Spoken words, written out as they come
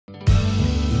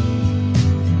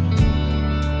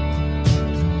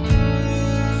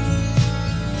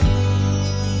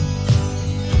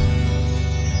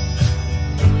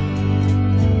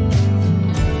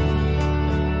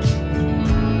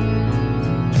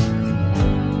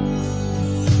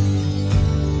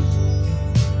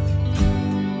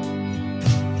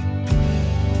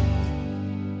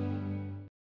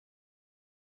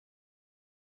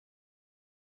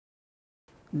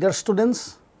Dear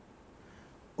students,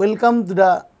 welcome to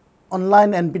the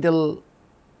online NPTEL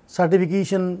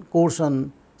certification course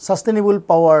on Sustainable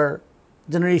Power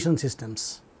Generation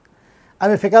Systems. I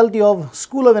am a faculty of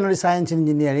School of Energy Science and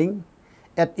Engineering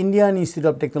at Indian Institute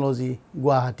of Technology,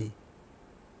 Guwahati.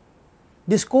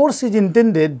 This course is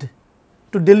intended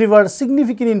to deliver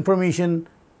significant information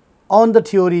on the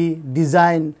theory,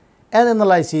 design and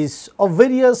analysis of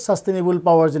various sustainable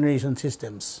power generation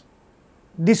systems.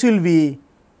 This will be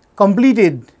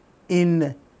completed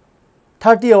in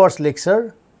 30 hours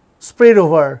lecture spread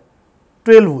over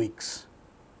 12 weeks.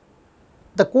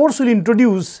 The course will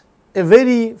introduce a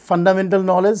very fundamental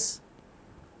knowledge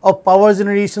of power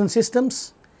generation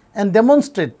systems and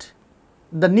demonstrate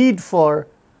the need for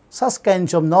such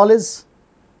kinds of knowledge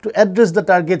to address the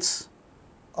targets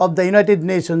of the United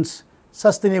Nations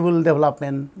Sustainable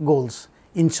Development Goals,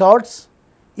 in short,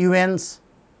 UN's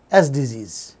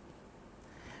SDGs.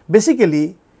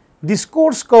 Basically, this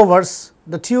course covers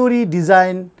the theory,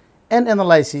 design and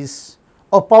analysis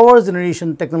of power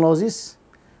generation technologies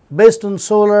based on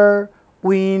solar,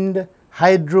 wind,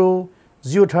 hydro,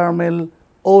 geothermal,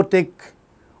 OTEC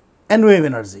and wave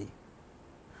energy.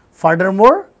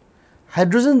 Furthermore,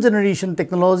 hydrogen generation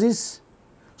technologies,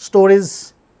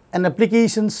 storage and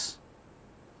applications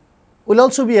will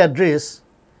also be addressed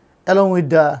along with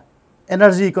the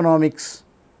energy economics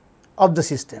of the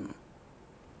system.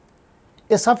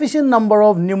 A sufficient number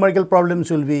of numerical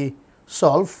problems will be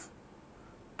solved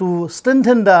to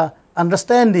strengthen the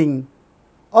understanding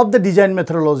of the design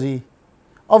methodology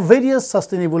of various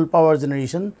sustainable power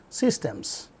generation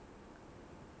systems.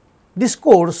 This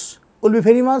course will be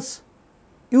very much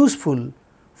useful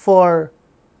for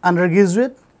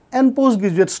undergraduate and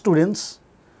postgraduate students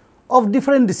of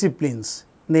different disciplines,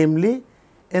 namely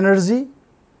energy,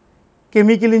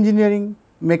 chemical engineering,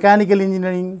 mechanical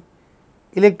engineering,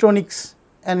 electronics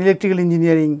and electrical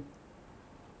engineering,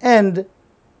 and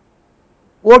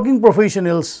working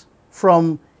professionals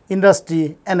from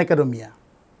industry and academia.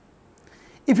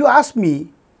 If you ask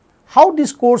me how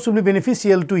this course will be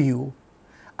beneficial to you,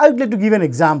 I would like to give an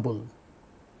example.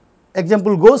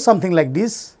 Example goes something like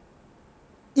this.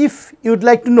 If you would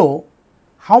like to know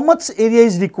how much area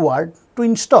is required to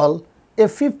install a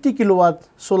 50 kilowatt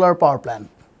solar power plant.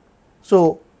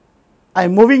 So, I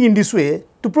am moving in this way.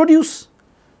 To produce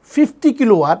 50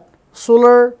 kilowatt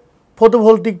solar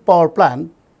photovoltaic power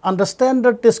plant under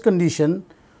standard test condition,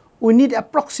 we need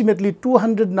approximately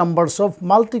 200 numbers of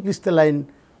multicrystalline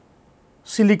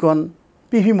silicon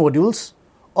PV modules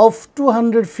of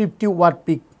 250 watt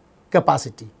peak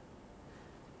capacity.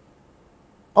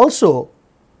 Also,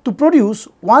 to produce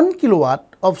 1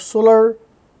 kilowatt of solar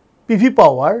PV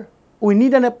power, we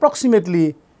need an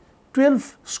approximately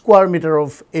 12 square meter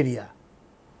of area.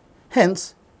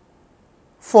 Hence,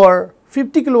 for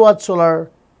 50 kilowatt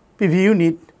solar PV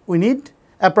unit, we need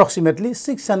approximately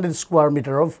 600 square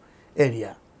meter of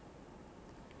area.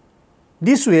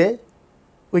 This way,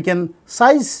 we can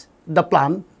size the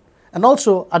plant and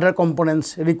also other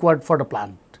components required for the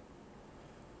plant.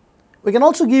 We can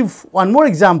also give one more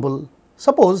example.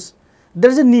 Suppose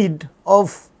there is a need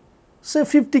of say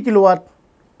 50 kilowatt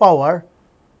power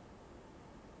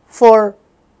for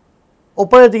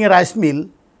operating a rice mill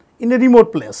in a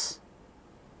remote place.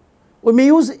 We may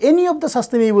use any of the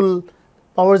sustainable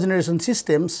power generation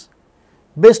systems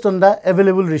based on the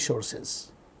available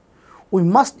resources. We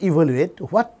must evaluate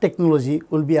what technology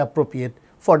will be appropriate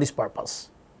for this purpose.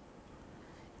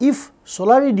 If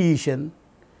solar radiation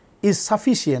is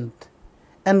sufficient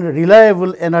and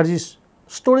reliable energy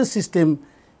storage system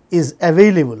is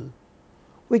available,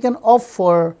 we can opt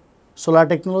for solar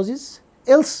technologies,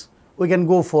 else we can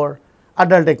go for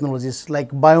other technologies like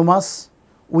biomass,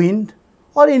 wind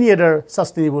or any other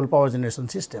sustainable power generation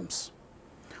systems.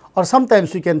 Or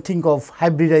sometimes we can think of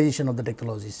hybridization of the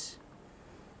technologies.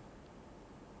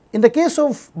 In the case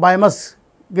of biomass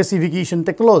gasification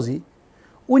technology,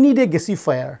 we need a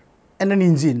gasifier and an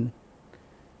engine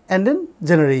and then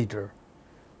generator.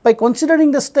 By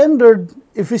considering the standard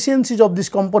efficiencies of these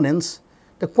components,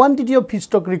 the quantity of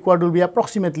feedstock required will be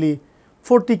approximately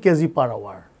 40 kg per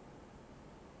hour.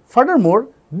 Furthermore,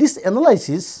 this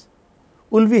analysis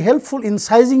will be helpful in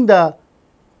sizing the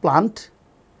plant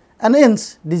and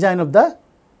hence design of the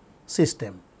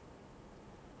system.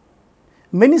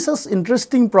 Many such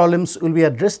interesting problems will be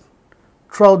addressed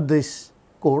throughout this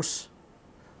course.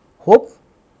 Hope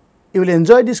you will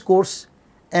enjoy this course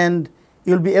and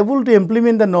you will be able to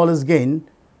implement the knowledge gained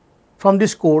from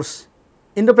this course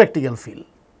in the practical field.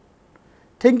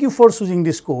 Thank you for choosing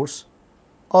this course.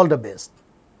 All the best.